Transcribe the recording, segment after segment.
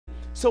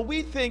So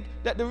we think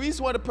that the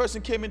reason why the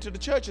person came into the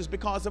church is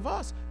because of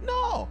us.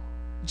 No.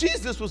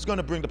 Jesus was going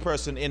to bring the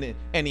person in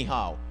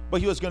anyhow,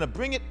 but he was going to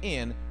bring it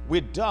in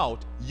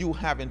without you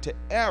having to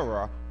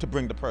error to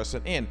bring the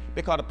person in,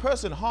 because the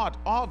person's heart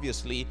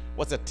obviously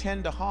was a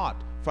tender heart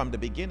from the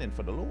beginning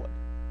for the Lord.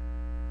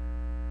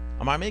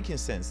 Am I making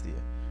sense there?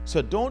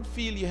 So don't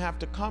feel you have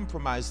to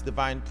compromise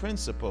divine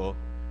principle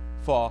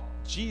for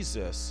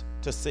Jesus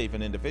to save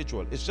an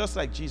individual. It's just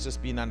like Jesus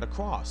being on the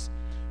cross.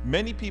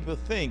 Many people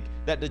think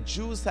that the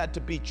Jews had to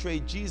betray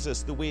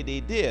Jesus the way they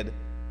did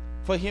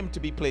for him to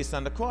be placed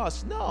on the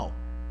cross. No.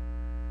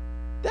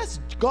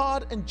 That's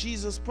God and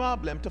Jesus'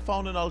 problem to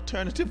find an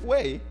alternative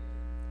way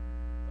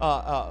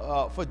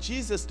for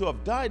Jesus to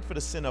have died for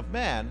the sin of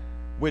man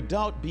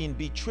without being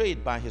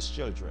betrayed by his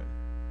children.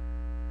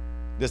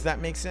 Does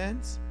that make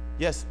sense?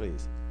 Yes,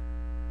 please.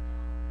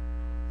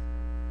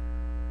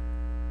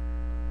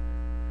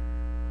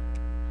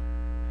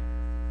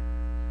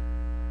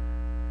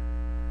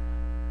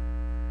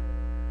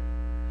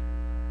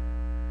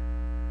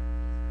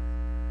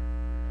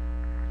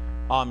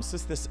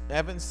 Sister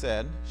Evans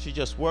said she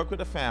just worked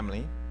with a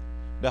family.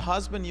 The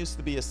husband used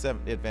to be a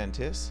Seventh-day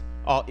Adventist,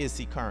 or is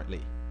he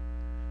currently?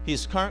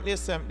 He's currently a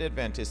Seventh-day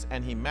Adventist,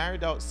 and he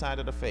married outside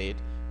of the faith,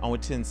 and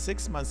within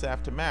 6 months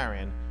after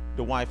marrying,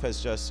 the wife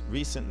has just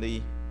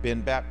recently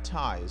been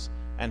baptized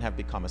and have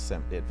become a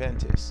Seventh-day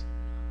Adventist.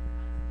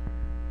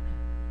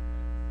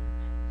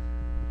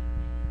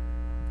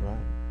 Right?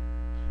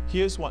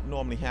 Here's what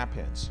normally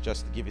happens,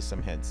 just to give you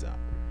some heads up.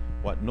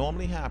 What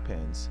normally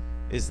happens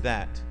is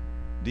that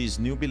these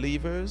new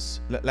believers,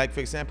 like for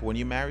example, when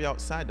you marry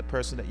outside, the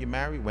person that you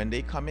marry, when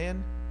they come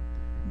in,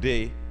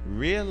 they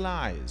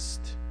realized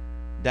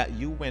that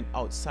you went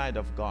outside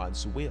of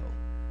God's will.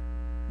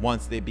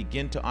 Once they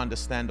begin to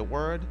understand the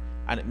word,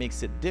 and it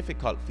makes it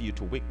difficult for you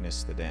to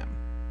witness to them.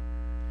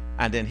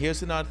 And then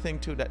here's another thing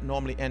too that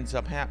normally ends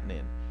up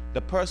happening.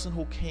 The person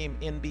who came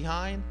in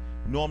behind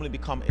normally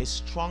become a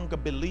stronger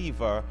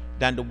believer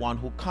than the one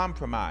who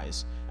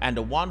compromised. And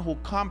the one who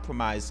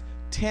compromised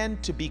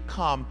tend to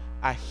become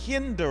a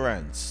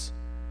hindrance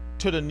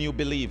to the new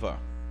believer,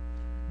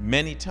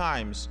 many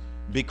times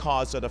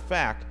because of the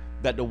fact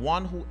that the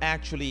one who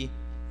actually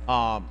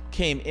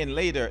came in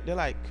later, they're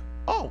like,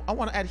 oh, I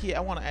want to add here,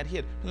 I want to add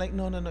here. They're like,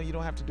 no, no, no, you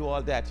don't have to do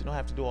all that. You don't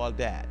have to do all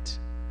that.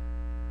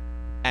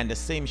 And the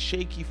same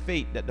shaky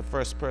faith that the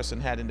first person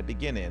had in the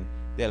beginning,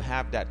 they'll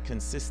have that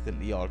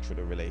consistently all through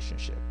the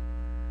relationship.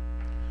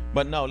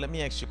 But now, let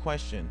me ask you a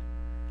question.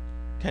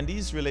 Can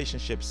these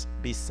relationships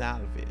be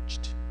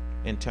salvaged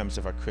in terms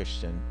of a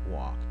Christian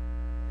walk?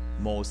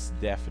 Most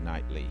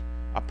definitely.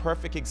 A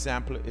perfect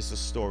example is the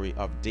story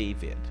of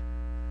David.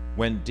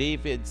 When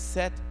David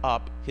set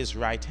up his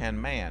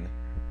right-hand man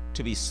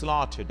to be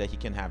slaughtered that he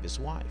can have his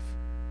wife.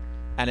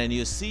 And then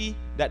you see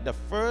that the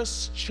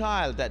first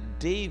child that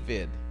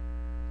David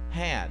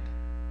had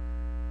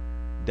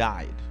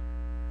died.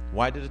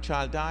 Why did the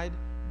child die?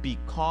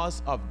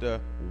 Because of the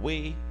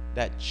way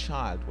that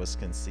child was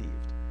conceived.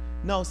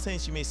 Now,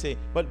 saints, you may say,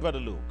 but Brother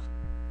Luke,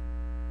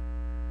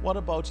 what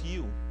about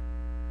you?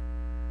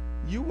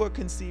 You were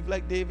conceived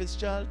like David's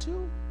child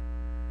too?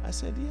 I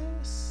said,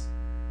 yes.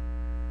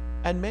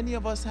 And many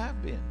of us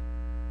have been.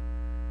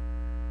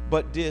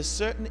 But there's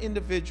certain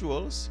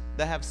individuals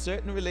that have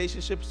certain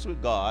relationships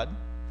with God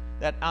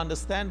that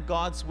understand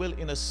God's will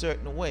in a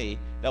certain way,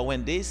 that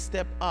when they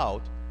step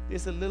out,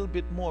 there's a little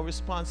bit more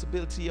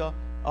responsibility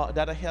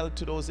that are held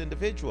to those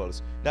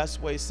individuals. That's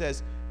why it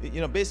says,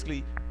 you know,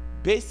 basically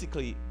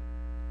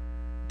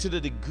to the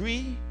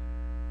degree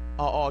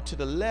or to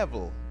the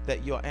level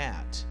that you're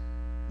at,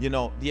 you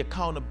know, the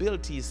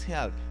accountability is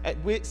held.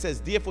 It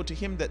says, therefore to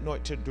him that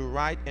knoweth to do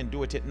right and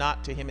doeth it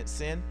not, to him it's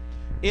sin.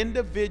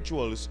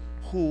 Individuals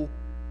who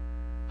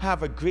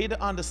have a greater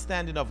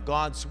understanding of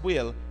God's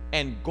will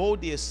and go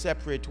their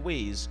separate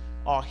ways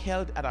are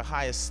held at a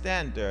higher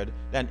standard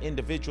than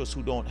individuals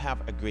who don't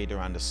have a greater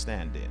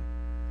understanding.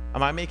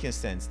 Am I making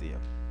sense there?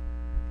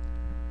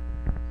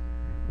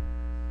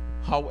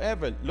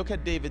 However, look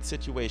at David's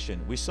situation.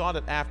 We saw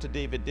that after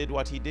David did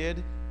what he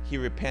did, he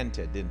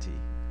repented, didn't he?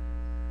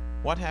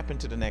 What happened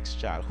to the next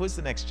child? Who's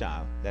the next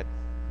child? That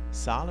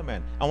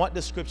Solomon. And what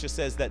the scripture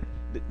says that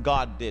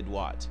God did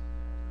what?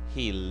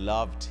 He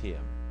loved him.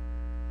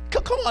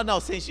 Come on now,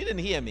 saints, you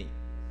didn't hear me.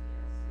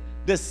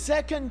 The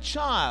second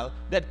child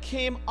that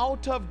came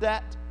out of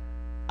that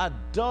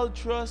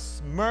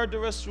adulterous,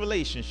 murderous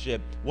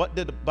relationship, what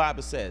did the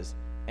Bible says?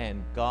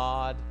 And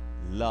God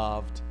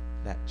loved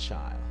that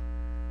child.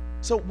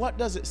 So what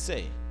does it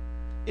say?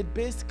 It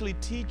basically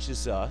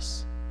teaches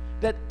us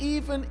that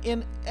even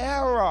in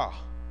error,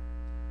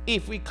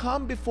 if we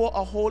come before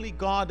a holy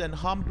God and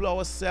humble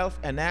ourselves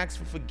and ask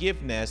for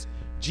forgiveness,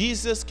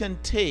 Jesus can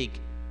take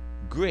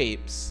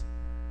grapes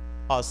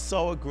or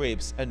sour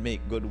grapes and make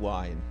good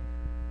wine.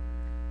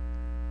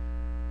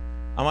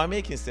 Am I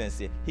making sense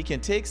here? He can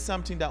take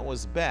something that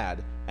was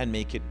bad and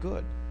make it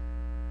good.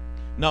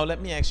 Now let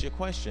me ask you a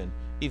question.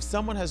 If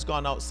someone has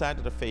gone outside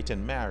of the faith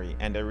and marry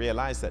and they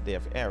realize that they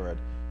have erred,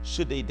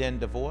 should they then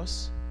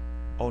divorce?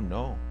 Oh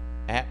no.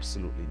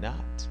 Absolutely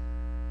not.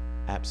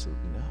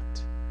 Absolutely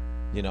not.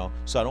 You know,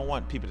 so I don't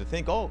want people to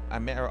think, oh, I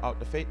marry out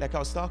the faith. Like I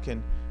was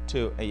talking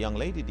to a young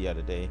lady the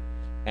other day,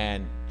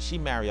 and she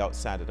married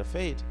outside of the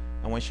faith.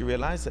 And when she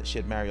realized that she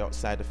had married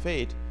outside the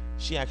faith,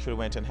 she actually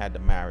went and had the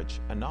marriage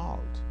annulled.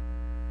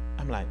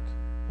 I'm like,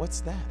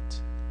 what's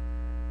that?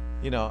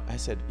 You know, I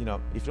said, you know,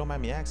 if you don't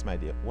mind me asking, my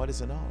dear, what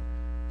is annulled?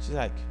 She's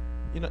like,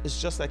 you know,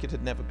 it's just like it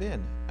had never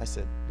been. I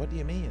said, what do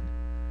you mean?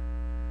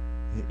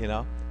 You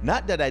know,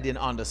 not that I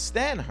didn't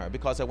understand her,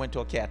 because I went to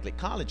a Catholic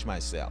college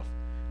myself.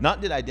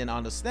 Not that I didn't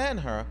understand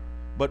her,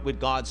 but with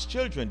God's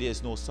children, there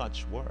is no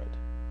such word.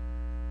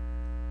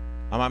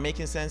 Am I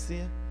making sense to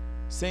you?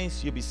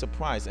 Saints, you'll be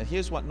surprised. And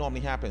here's what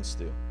normally happens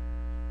too.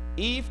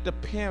 If the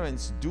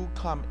parents do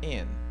come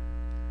in,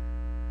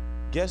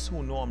 guess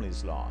who normally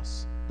is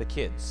lost? The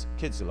kids.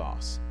 Kids are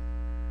lost.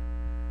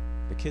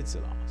 The kids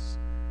are lost.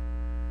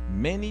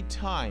 Many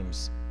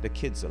times the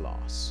kids are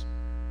lost.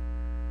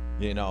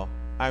 You know,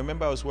 I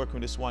remember I was working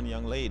with this one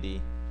young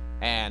lady,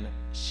 and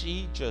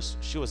she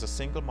was a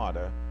single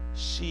mother.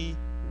 She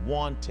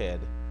wanted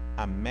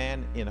a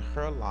man in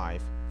her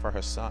life for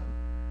her son.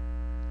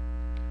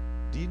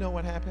 Do you know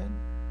what happened?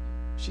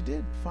 She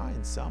did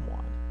find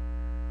someone.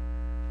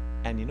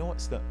 And you know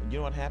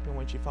what happened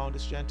when she found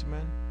this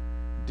gentleman?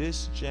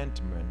 This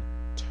gentleman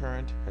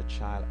turned her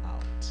child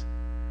out.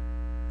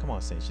 Come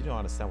on, saints, you don't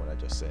understand what I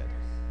just said.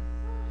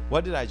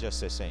 What did I just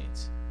say,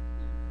 saints?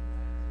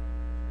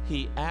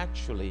 He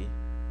actually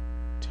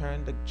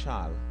turned the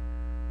child,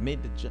 made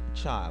the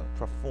child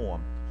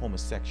perform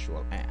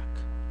homosexual act.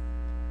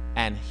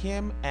 And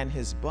him and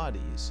his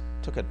buddies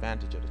took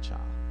advantage of the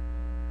child.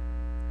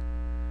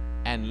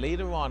 And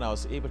later on, I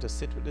was able to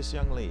sit with this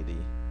young lady,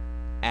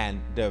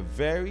 and the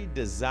very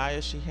desire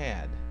she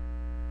had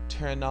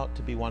turned out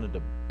to be one of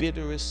the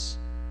bitterest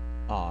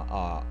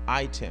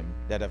item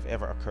that have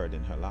ever occurred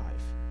in her life.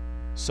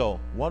 So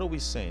what are we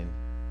saying?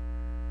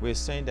 We're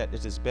saying that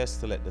it is best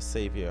to let the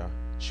Savior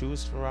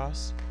choose for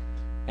us,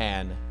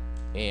 and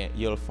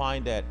you'll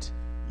find that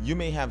you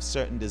may have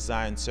certain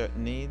desires and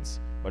certain needs,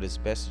 but it's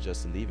best to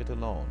just leave it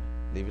alone.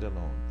 Leave it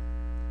alone.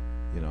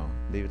 You know,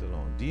 leave it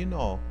alone. Do you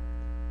know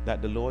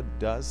that the Lord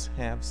does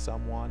have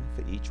someone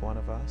for each one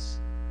of us?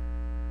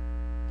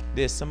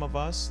 There's some of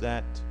us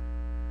that,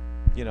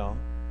 you know,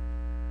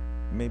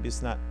 maybe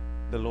it's not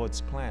the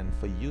Lord's plan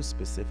for you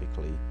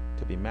specifically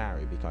to be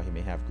married, because he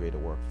may have greater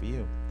work for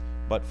you.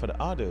 But for the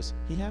others,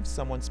 he has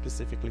someone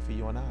specifically for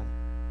you and I.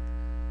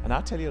 And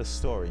I'll tell you a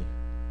story.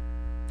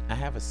 I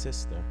have a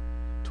sister,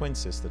 twin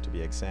sister to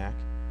be exact.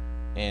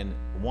 And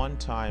one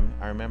time,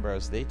 I remember I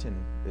was dating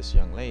this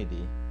young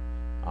lady,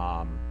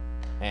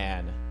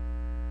 and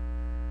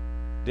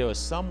there was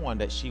someone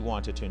that she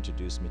wanted to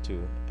introduce me to,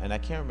 and I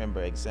can't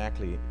remember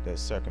exactly the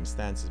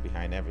circumstances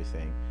behind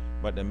everything,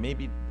 but then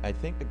maybe, I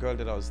think the girl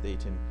that I was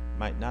dating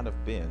might not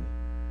have been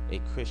a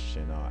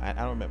Christian, or I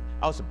don't remember.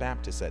 I was a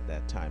Baptist at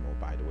that time, oh,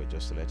 by the way,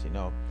 just to let you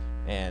know.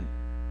 And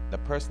the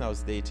person I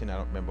was dating, I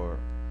don't remember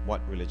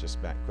what religious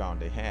background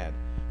they had,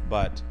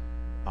 but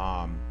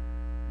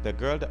the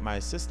girl that my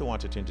sister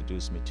wanted to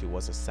introduce me to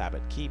was a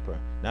Sabbath keeper,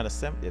 not a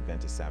Seventh-day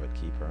Adventist Sabbath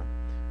keeper,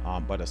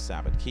 but a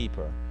Sabbath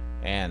keeper.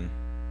 And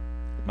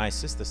my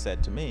sister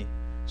said to me,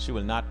 she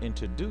will not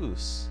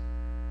introduce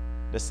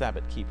the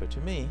Sabbath keeper to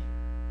me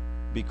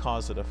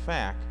because of the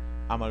fact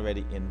I'm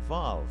already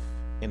involved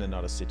in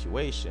another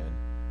situation,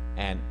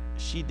 and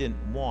she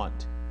didn't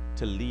want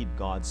to lead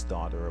God's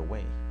daughter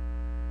away.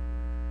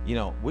 You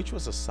know, which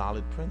was a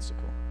solid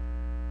principle.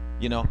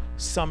 You know,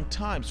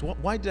 sometimes,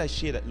 why did I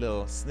share that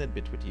little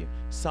snippet with you?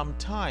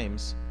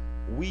 Sometimes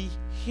we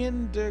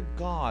hinder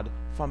God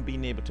from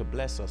being able to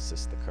bless us,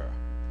 Sister Kerr.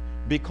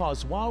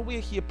 Because while we're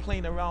here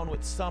playing around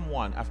with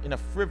someone in a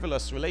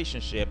frivolous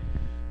relationship,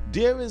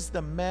 there is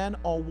the man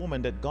or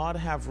woman that God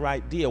have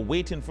right there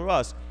waiting for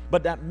us.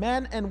 But that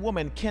man and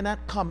woman cannot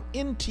come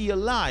into your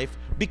life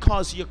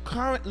because you're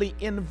currently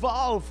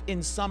involved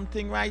in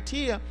something right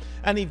here.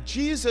 And if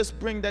Jesus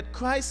bring that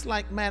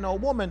Christ-like man or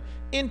woman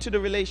into the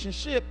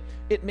relationship,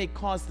 it may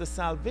cause the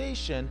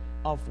salvation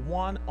of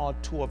one or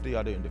two of the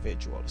other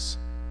individuals.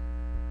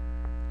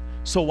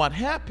 So what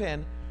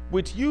happened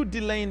with you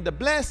delaying the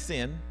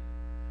blessing,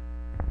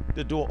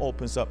 the door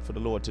opens up for the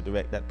Lord to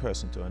direct that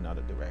person to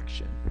another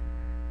direction.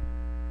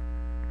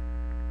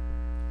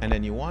 And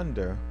then you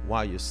wonder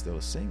why you're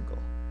still single.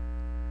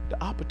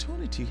 The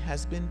opportunity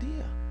has been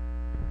there.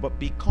 But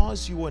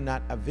because you were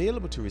not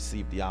available to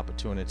receive the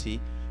opportunity,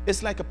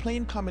 it's like a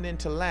plane coming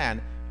into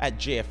land at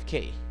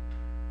JFK.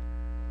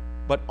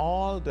 But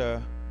all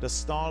the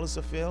stalls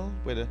are filled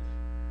with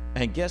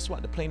and guess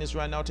what? The plane is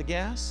running out of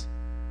gas.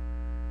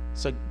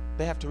 So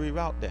they have to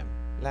reroute them.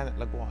 Land at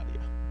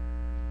LaGuardia.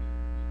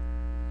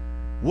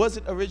 Was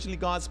it originally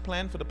God's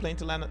plan for the plane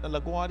to land at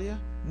LaGuardia?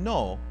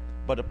 No.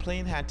 But the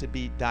plane had to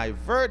be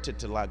diverted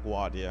to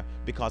LaGuardia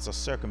because of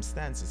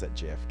circumstances at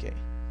JFK.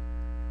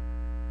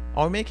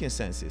 Are we making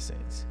sense here,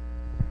 saints?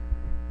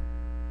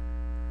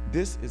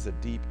 This is a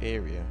deep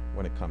area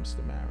when it comes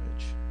to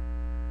marriage.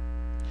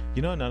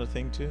 You know another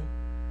thing too?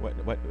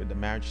 what the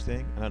marriage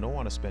thing, and I don't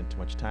want to spend too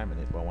much time on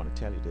it, but I want to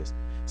tell you this.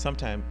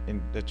 Sometimes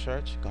in the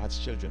church, God's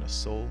children are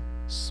so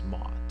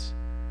smart.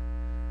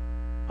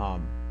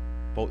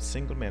 Both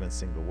single men and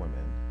single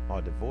women,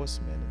 or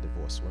divorced men and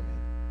divorced women.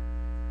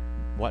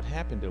 What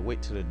happened? They'll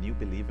wait till the new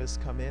believers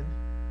come in,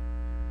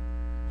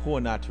 who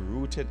are not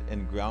rooted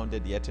and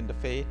grounded yet in the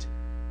faith.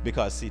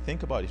 Because see,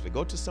 think about it. If they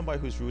go to somebody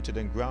who's rooted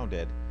and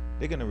grounded,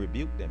 they're going to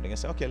rebuke them. They're going to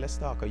say, okay, let's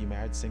talk. Are you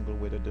married, single,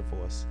 widowed,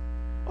 divorced?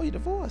 Oh, you're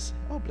divorced.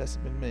 Oh,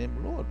 blessed be the name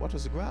of the Lord. What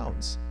was the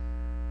grounds?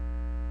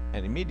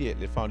 And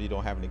immediately found you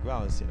don't have any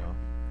grounds, you know.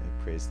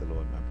 Hey, praise the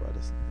Lord, my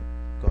brothers.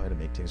 Go ahead and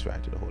make things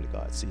right to the Holy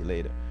God. See you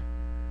later.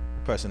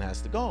 The person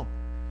has to go.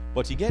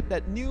 But you get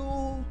that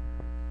new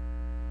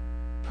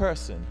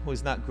person who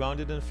is not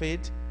grounded in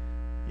faith,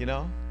 you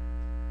know,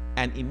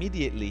 and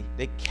immediately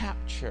they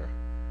capture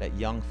that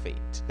young faith,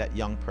 that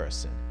young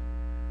person.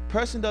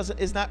 Person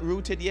is not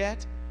rooted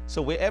yet,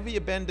 so wherever you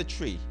bend the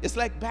tree, it's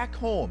like back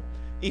home.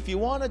 If you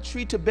want a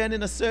tree to bend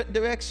in a certain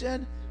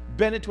direction,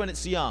 bend it when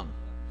it's young.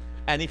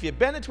 And if you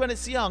bend it when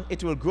it's young,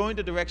 it will grow in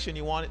the direction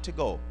you want it to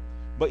go.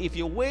 But if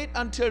you wait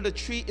until the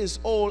tree is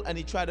old and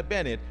you try to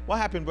bend it, what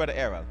happened, Brother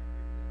Errol?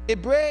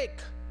 It break.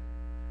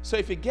 So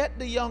if you get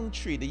the young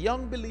tree, the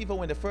young believer,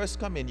 when they first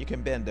come in, you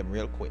can bend them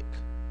real quick.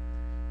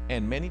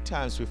 And many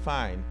times we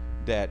find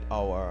that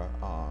our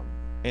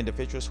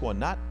individuals who are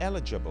not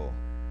eligible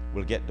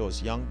will get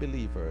those young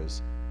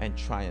believers and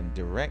try and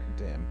direct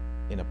them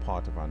in a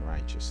path of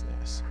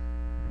unrighteousness.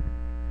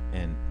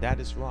 And that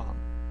is wrong.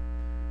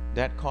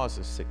 That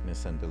causes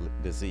sickness and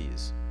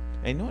disease.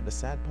 And you know what the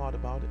sad part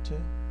about it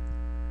too?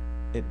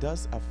 It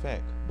does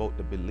affect both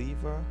the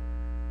believer,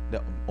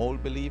 the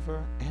old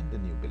believer, and the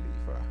new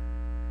believer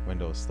when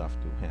those stuff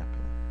do happen.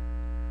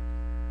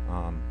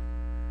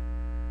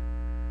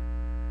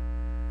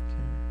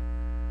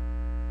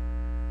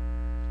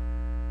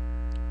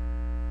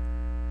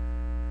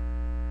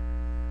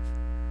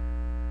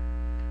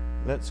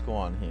 Let's go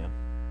on here.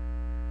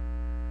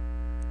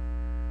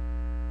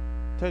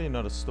 Tell you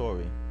another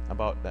story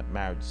about that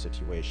marriage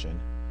situation.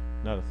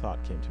 Another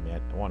thought came to me.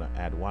 I want to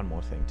add one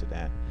more thing to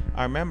that.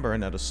 I remember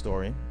another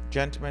story.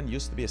 Gentleman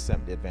used to be a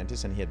Seventh-day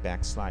Adventist and he had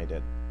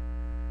backslided.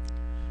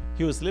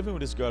 He was living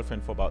with his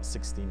girlfriend for about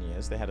 16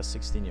 years. They had a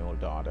 16-year-old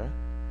daughter.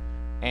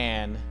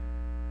 And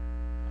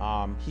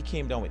he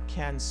came down with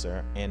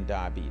cancer and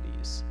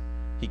diabetes.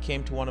 He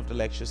came to one of the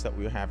lectures that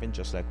we were having,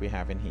 just like we're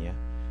having here.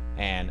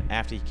 And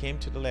after he came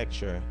to the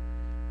lecture,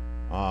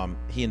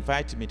 he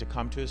invited me to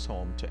come to his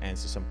home to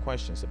answer some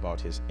questions about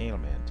his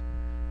ailment.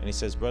 And he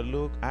says, Brother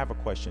Luke, I have a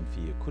question for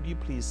you. Could you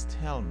please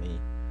tell me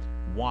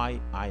why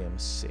I am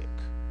sick?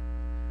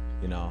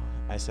 You know,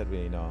 I said,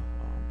 well, you know,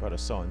 Brother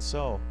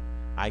so-and-so,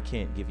 I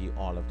can't give you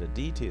all of the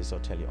details or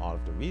tell you all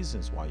of the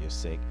reasons why you're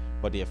sick,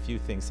 but there are a few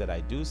things that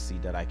I do see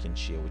that I can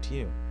share with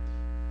you.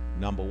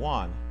 Number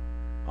one,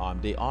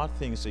 there are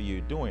things that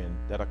you're doing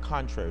that are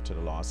contrary to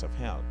the laws of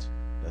health.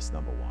 That's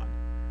number one.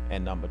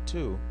 And number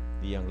two,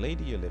 the young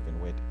lady you're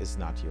living with is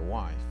not your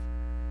wife.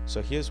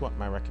 So here's what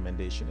my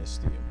recommendation is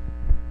to you.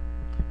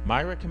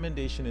 My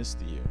recommendation is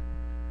to you,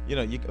 you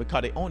know,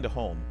 because they own the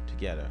home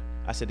together.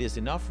 I said, there's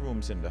enough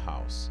rooms in the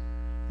house.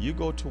 You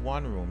go to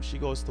one room, she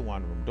goes to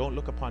one room. Don't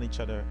look upon each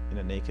other in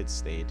a naked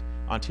state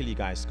until you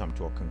guys come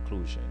to a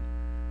conclusion.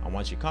 And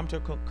once you come to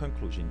a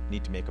conclusion, you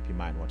need to make up your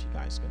mind what you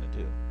guys are going to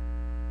do.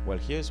 Well,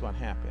 here's what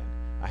happened.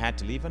 I had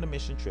to leave on a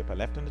mission trip. I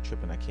left on the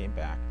trip and I came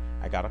back.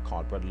 I got a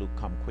call, Brother Luke,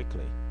 come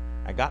quickly.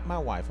 I got my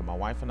wife, and my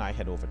wife and I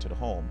head over to the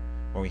home.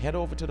 When we head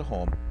over to the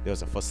home, there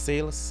was a for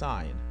sale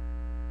sign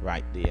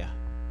right there.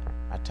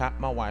 I tapped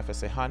my wife. I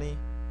said, honey,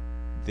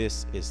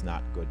 this is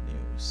not good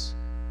news.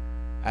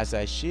 As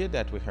I shared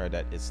that with her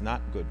that it's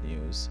not good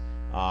news,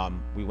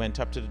 we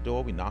went up to the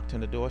door. We knocked on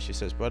the door. She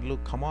says, Brother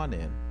Luke, come on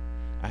in.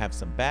 I have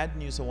some bad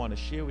news I want to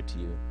share with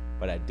you,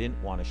 but I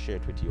didn't want to share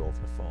it with you over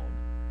the phone.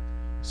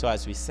 So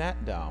as we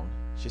sat down,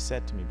 she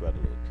said to me, Brother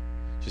Luke,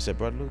 she said,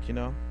 Brother Luke, you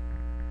know,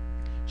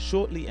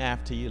 shortly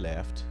after you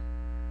left,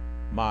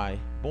 my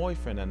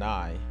boyfriend and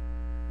I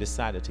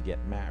decided to get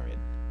married.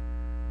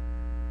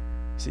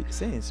 See,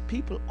 saints,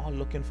 people are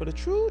looking for the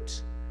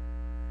truth.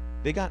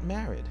 They got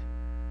married.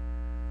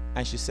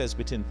 And she says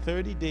within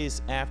 30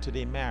 days after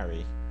they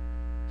marry,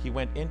 he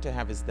went in to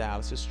have his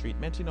dialysis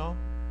treatment, you know,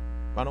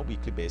 on a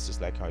weekly basis,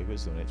 like how he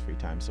was doing it 3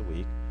 times a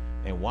week.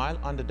 And while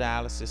on the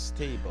dialysis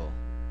table,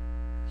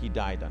 he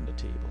died on the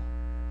table.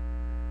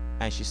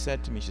 And she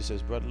said to me, she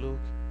says, Brother Luke,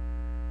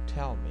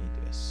 tell me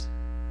this.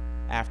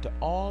 After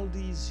all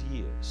these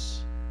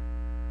years,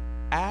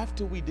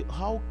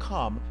 how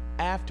come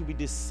after we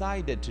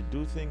decided to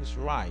do things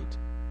right,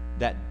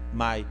 that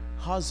my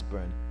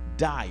husband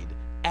died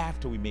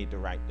after we made the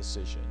right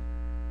decision?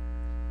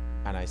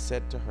 And I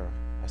said to her,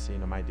 I said, you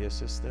know, my dear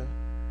sister,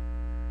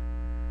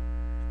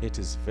 it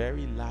is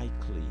very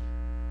likely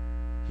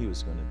he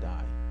was going to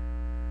die.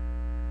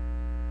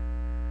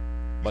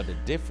 But the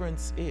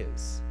difference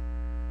is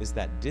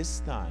that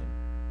this time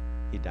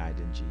he died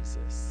in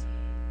Jesus.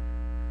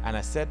 And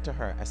I said to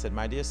her, I said,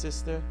 my dear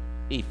sister,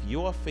 if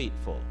you're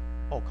faithful,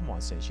 oh, come on,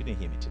 saints, you didn't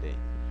hear me today.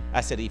 I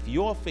said, if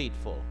you're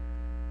faithful,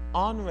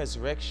 on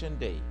resurrection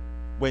day,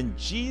 when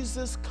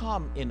Jesus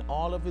come in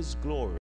all of his glory,